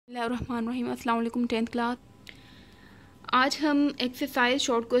बिस्मिल्लाहिर्रहमानिर्रहीम। अस्सलाम वालेकुम 10th क्लास। आज हम एक्सरसाइज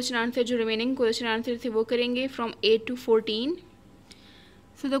शॉर्ट क्वेश्चन आंसर जो रिमेनिंग क्वेश्चन आंसर थे वो करेंगे from 8 to 14।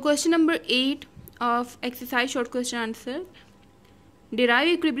 So the question number 8 of exercise short question answer, derive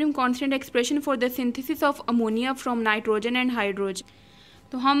equilibrium constant expression for the synthesis of ammonia from nitrogen and hydrogen.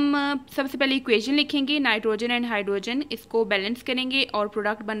 तो हम सबसे पहले equation लिखेंगे nitrogen and hydrogen, इसको balance करेंगे और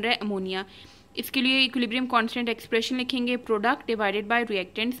प्रोडक्ट बन रहा है अमोनिया। इसके लिए इक्विलिब्रियम कांस्टेंट एक्सप्रेशन लिखेंगे, product divided by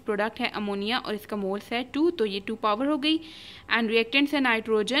reactants. Product है अमोनिया और इसका मोल्स है 2, तो ये 2 पावर हो गई। एंड रिएक्टेंट्स है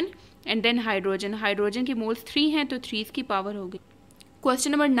nitrogen and then hydrogen. Hydrogen की मोल्स 3 हैं तो 3 की पावर हो गई।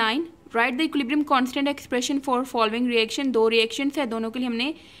 Question number 9, right the equilibrium constant expression for following reaction. 2 reactions है, दोनों के लिए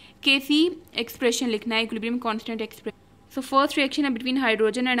हमने केसी एक्सप्रेशन लिखना है, equilibrium constant expression. So first reaction है बिटवीन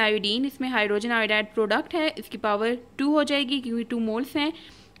हाइड्रोजन एंड आयोडीन। इसमें हाइड्रोजन आयोडाइड प्रोडक्ट है, इसकी पावर 2 हो जाएगी क्योंकि 2 मोल्स हैं,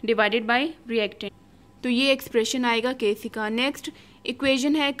 डिवाइडेड बाय रिएक्टेंट। तो ये एक्सप्रेशन आएगा केसी का। नेक्स्ट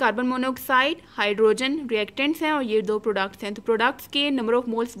इक्वेशन है कार्बन मोनोऑक्साइड, हाइड्रोजन रिएक्टेंट्स हैं और ये 2 प्रोडक्ट्स हैं। तो प्रोडक्ट्स के नंबर ऑफ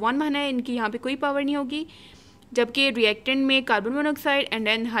मोल्स 1 है, इनकी यहाँ पे कोई पावर नहीं होगी। जबकि रिएक्टेंट में carbon monoxide and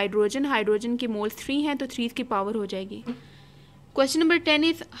then hydrogen के मोल्स 3 हैं तो 3 की पावर हो जाएगी। Question number 10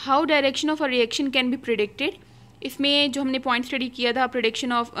 is how direction of a reaction can be predicted. इसमें जो हमने पॉइंट स्टडी किया था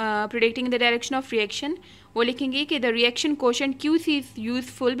predicting the direction of reaction, वो लिखेंगे कि the reaction quotient QC is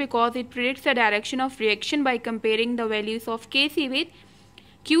useful because it predicts the direction of reaction by comparing the values of KC with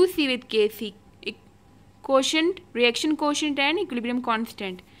QC with KC। Quotient, reaction quotient and equilibrium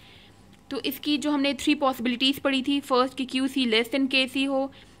constant. तो इसकी जो हमने 3 possibilities पढ़ी थी, first कि QC less than KC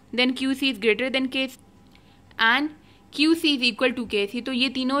हो, then QC is greater than KC and QC is equal to KC। तो ये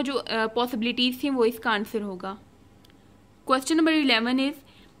तीनों जो पॉसिबिलिटीज थी वो इसका आंसर होगा। Question number 11 is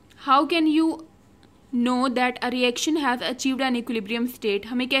how can you know that a reaction has achieved an equilibrium state.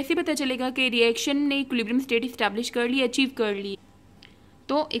 हमें कैसे पता चलेगा कि रिएक्शन ने इक्विलिब्रियम स्टेट इस्टेब्लिश कर ली, अचीव कर ली।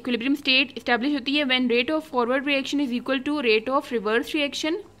 तो इक्विलिब्रियम स्टेट इस्टेब्लिश होती है when rate of forward reaction is equal to rate of reverse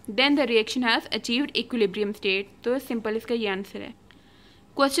reaction, then the reaction has achieved equilibrium state. तो सिंपल इसका ये आंसर है।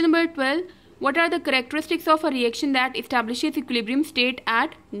 Question number 12, What are the characteristics of a reaction that establishes equilibrium state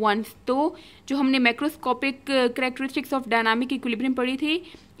at once। तो जो हमने macroscopic characteristics of dynamic equilibrium पढ़ी थी,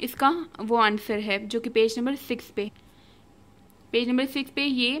 इसका वो आंसर है जो कि पेज नंबर 6 पे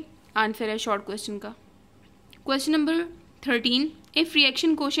ये आंसर है शॉर्ट क्वेश्चन का। Question number 13, if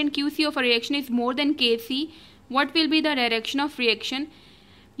reaction quotient QC of a reaction is more than KC, what will be the direction of reaction।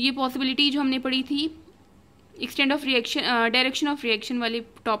 ये पॉसिबिलिटी जो हमने पढ़ी थी extend of reaction, direction of reaction वाले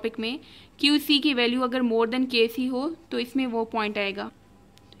टॉपिक में, QC की value अगर मोर देन KC हो तो इसमें वो पॉइंट आएगा।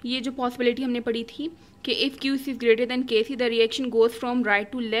 ये जो पॉसिबिलिटी हमने पढ़ी थी कि if QC is greater than KC the reaction goes from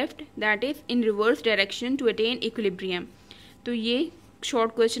right to left, that is in reverse direction to attain equilibrium. तो ये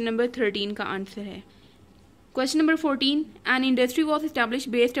शॉर्ट क्वेश्चन नंबर 13 का आंसर है। Question number 14, an industry was establish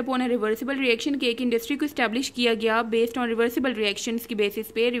based upon a reversible reaction. कि एक industry को establish किया गया based on reversible reaction की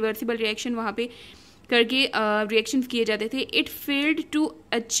बेसिस पे, रिवर्सिबल रिएक्शन वहाँ पे करके रिएक्शंस किए जाते थे। It failed to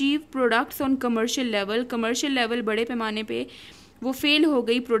achieve products on commercial level. Commercial level बड़े पैमाने पे वो फेल हो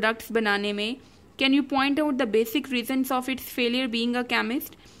गई प्रोडक्ट्स बनाने में। Can you point out the basic reasons of its failure being a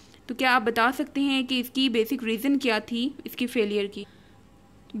chemist. तो क्या आप बता सकते हैं कि इसकी बेसिक रीज़न क्या थी इसकी फेलियर की।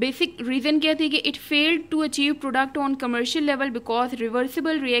 बेसिक रीज़न क्या थी कि it failed to achieve product on commercial level because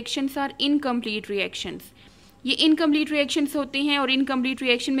reversible reactions are incomplete reactions. ये इनकम्प्लीट रिएक्शंस होते हैं और इनकम्प्लीट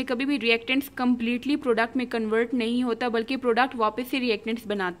रिएक्शन में कभी भी रिएक्टेंट्स कम्प्लीटली प्रोडक्ट में कन्वर्ट नहीं होता, बल्कि प्रोडक्ट वापस से रिएक्टेंट्स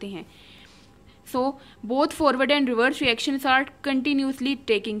बनाते हैं। So both forward and reverse reactions are continuously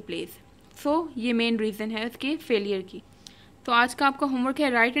taking place. सो ये मेन रीज़न है उसके फेलियर की। तो आज का आपका होमवर्क है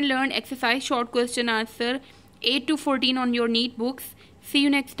right and learn exercise short question answer 8 to 14 on your NEET books. C you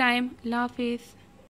next time. अल्लाह हाफिज़।